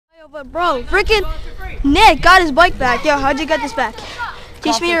Yo, but bro, freaking Nick got his bike back. Yo, how'd you get this back?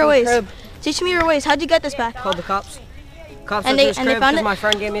 Teach me your ways. Teach me your ways. How'd you get this back? Called the cops. Cops and went to his they crib found it? my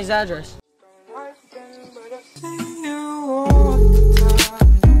friend gave me his address.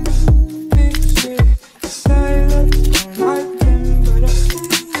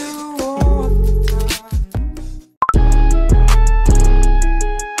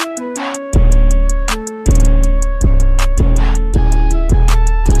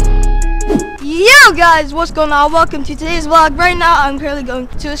 Yo guys, what's going on? Welcome to today's vlog. Right now I'm currently going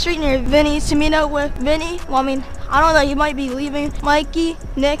to a street near Vinny's to meet up with Vinny. Well, I mean, I don't know, he might be leaving Mikey,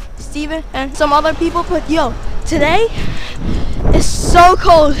 Nick, Steven, and some other people, but yo, today is so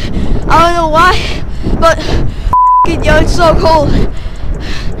cold. I don't know why, but yo, it's so cold.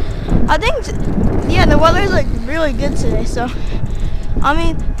 I think, yeah, the weather is like really good today, so I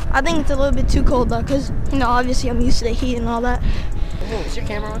mean, I think it's a little bit too cold though, because, you know, obviously I'm used to the heat and all that. Is your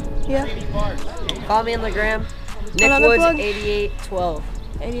camera on? Yeah. Follow me on the gram. Nick Another Woods plug? 8812.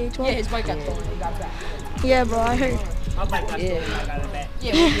 8812? Yeah, his bike got stolen. He got back. Yeah, bro, I heard. My bike got stolen. I got it back.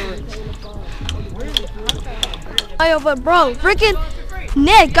 Yeah, Yo, but bro, freaking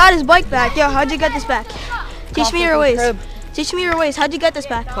Nick got his bike back. Yo, how'd you get this back? Teach me your ways. Teach me your ways. How'd you get this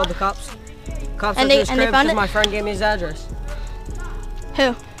back? Called the cops. Cops And went to his they crib found it? my friend gave me his address.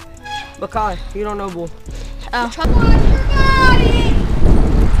 Who? Makai, you don't know, bull. Oh.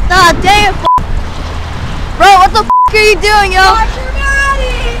 Nah, damn. Bro, what the f are you doing, yo? Watch your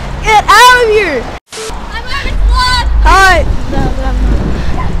body! Get out of here. I'm having fun! Alright.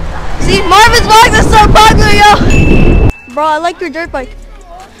 See, Marvids vlogs are so popular, yo. Bro, I like your dirt bike.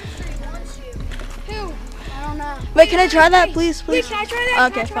 Who? I don't know. Wait, can I try that, please? Wait, Please. can I try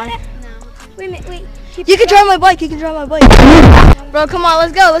that? Okay, fine. No. Wait a minute, wait. You can drive my bike. You can drive my bike. Bro, come on,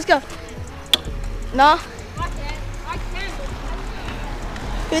 let's go. Let's go. No.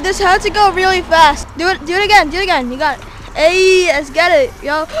 Dude, this has to go really fast. Do it again. Do it again. You got it. Hey, let's get it,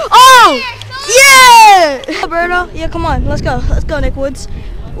 yo. Oh, yeah. Alberto, yeah, come on. Let's go. Let's go, Nick Woods.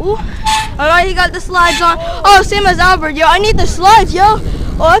 Ooh. All right, he got the slides on. Oh, same as Albert, yo. I need the slides, yo.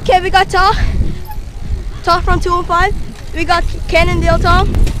 Oh, okay, we got Tom from 205. We got Cannondale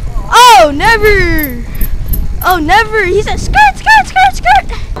Tom. Oh, never. Oh, never. He said skirt, skirt, skirt, skirt.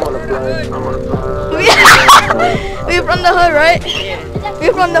 We're from the hood, right?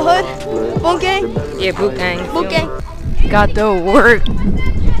 We're from the hood. Boot gang? Yeah, boot gang. Boot gang. Got the work.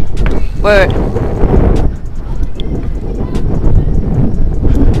 Word.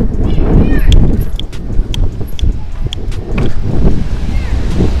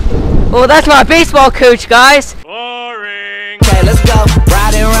 Well, that's my baseball coach, guys. Okay, let's go.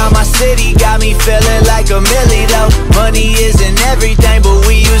 Riding around my city got me feeling like a millie though. Money isn't everything, but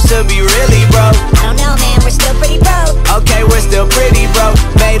we used to be really broke. I don't know, man. We're still pretty broke. Okay, we're still pretty broke.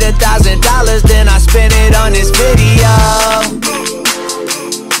 Made $1,000, then I spent it on this video.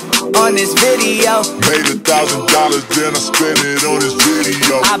 On this video. Made $1,000, then I spent it on this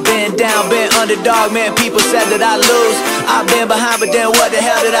video. I've been down, been underdog, man. People said that I lose. I've been behind, but then what the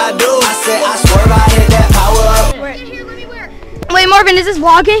hell did I do? I said, I swear I hit that power up. Wait, Marvin, is this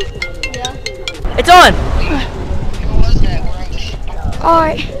vlogging? Yeah. It's on.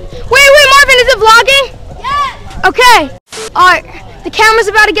 Alright. Wait, Marvin, is it vlogging? Yes! Okay. Alright. The camera's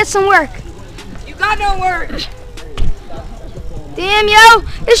about to get some work. You got no words. Damn, yo.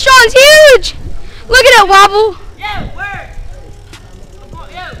 This Sean's huge. Look at it wobble. Yo, word.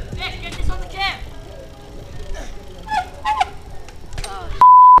 Yo, Nick, get this on the cam.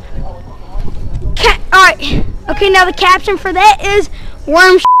 Alright. Okay, now the caption for that is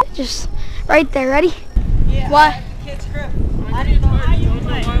worm just right there. Ready? Yeah. What? Kid's crib. I didn't know how you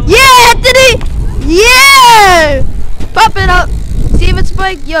play. Yeah, Anthony! Yeah! Pop it up. See if it's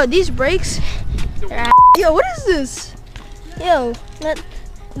spiked. Yo, these brakes. Yo, what is this? Yo, that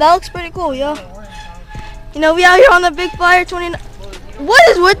looks pretty cool, yo. You know, we out here on the Big Flyer 29. What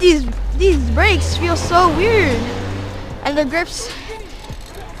is with these brakes? Feel so weird. And the grips.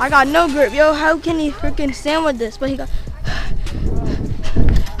 I got no grip, yo. How can he freaking stand with this? But he got.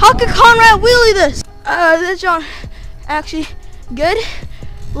 How can Conrad wheelie this? This John actually good,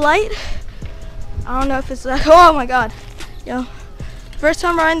 light. I don't know if it's like. Oh my God, yo. First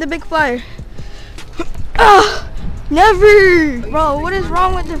time riding the Big Flyer. Never, bro. What is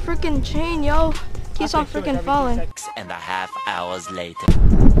wrong with the freaking chain, yo? Keeps on freaking falling. 6.5 hours later.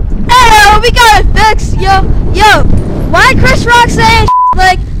 Hey, we got it fixed, yo. Why Chris Rock saying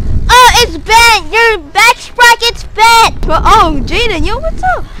like, oh, it's bent. Your back sprocket's bent. Well, oh, Jaden, yo, what's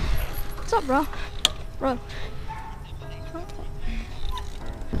up? What's up, bro? Bro.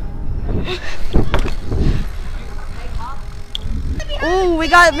 Ooh, we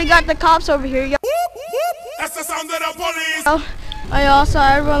got the cops over here. Yo. That's the sound of the police. Oh, I also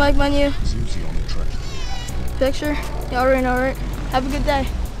everyone like my new picture. Y'all already know, right? Have a good day.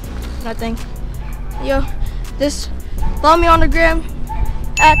 Nothing. Yo, follow me on the gram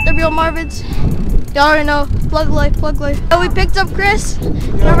at the real Marvids. Y'all already know. Plug life, plug life. So we picked up Chris.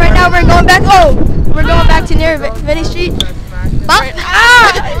 And right now we're going back. Oh, we're going back to near Vinny Street.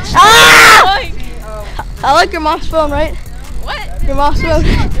 I like your mom's phone, right? What? Your mom's phone.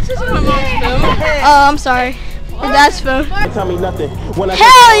 This isn't my mom's phone. Oh, I'm sorry. Your dad's phone. Tell me nothing.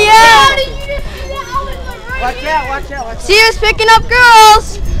 Hell yeah! Watch out, watch out, watch out. See us picking up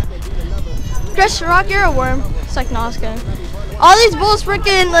girls. Chris, Rock, you're a worm. It's like, no, it's kidding. All these bulls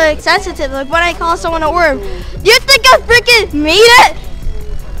freaking like sensitive. Like when I call someone a worm, you think I freaking made it?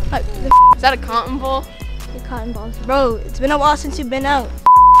 Like, Is that a cotton ball? the cotton balls, bro. It's been a while since you've been out.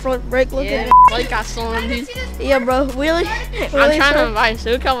 Front break looking. Yeah, like got stolen, dude. Yeah, bro. Really? I'm trying to buy a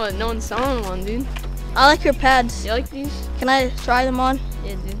SoCal, but no one's selling one, dude. I like your pads. You like these? Can I try them on?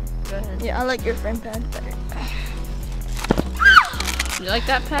 Yeah, dude. Go ahead. Yeah, I like your frame pad better. You like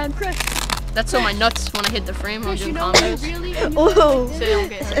that pad, Chris? That's so my nuts when I hit the frame. I'm doing combos. Ooh, So they don't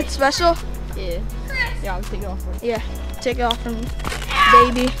get hurt. it's special. Yeah. Yeah, I'll take it off for you. Yeah, take it off from me,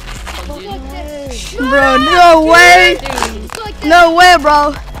 baby. Oh, dude. Bro, no way. Dude, No way,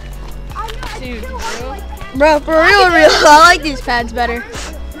 bro. dude, bro. Bro, for real, I like these pads better.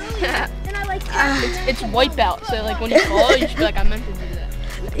 It's wipeout, so like when you fall, you should be like, I meant to do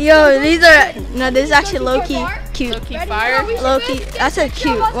that. Yo, these are, no, this is actually low-key cute. Low-key fire. Low-key, I said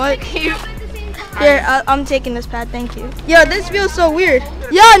cute, what? Cute. Here, I'm taking this pad, thank you. Yo, this feels so weird.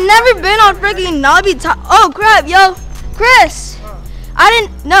 Yo, I've never been on freaking knobby top. Oh, crap, yo. Chris.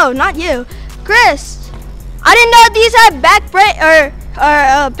 No, not you. Chris. I didn't know these had back brake, or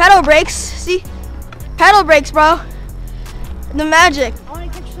pedal brakes. See? Pedal brakes, bro. The magic. I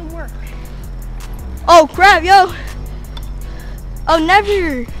want to catch some work. Oh, crap, yo. Oh,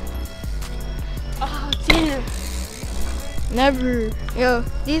 never. Oh, damn. Never. Yo,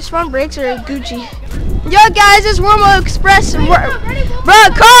 these front brakes are Gucci. Yo, guys, it's Wormo Express. Bro,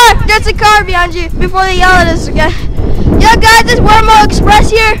 car! There's a car behind you before they yell at us again. Yo, guys, it's Wormo Express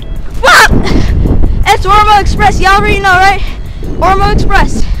here. What? It's Wormo Express. Y'all already know, right? Wormo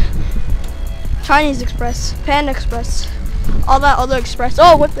Express. Chinese Express. Panda Express. All that other express.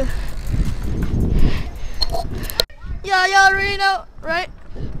 Oh, what the? Yo, y'all already know, right?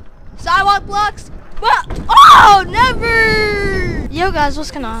 Sidewalk blocks. What? Oh, never! Yo, guys,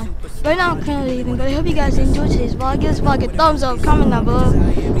 what's going on? Right now, I'm currently leaving, but I hope you guys enjoyed today's vlog. Give this vlog a thumbs up, comment down below,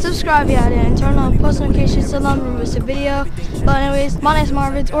 subscribe if you haven't, and turn on post notifications so don't miss a video. But anyways, my name's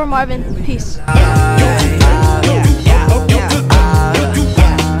Marvids or Marvin. Peace. Yeah.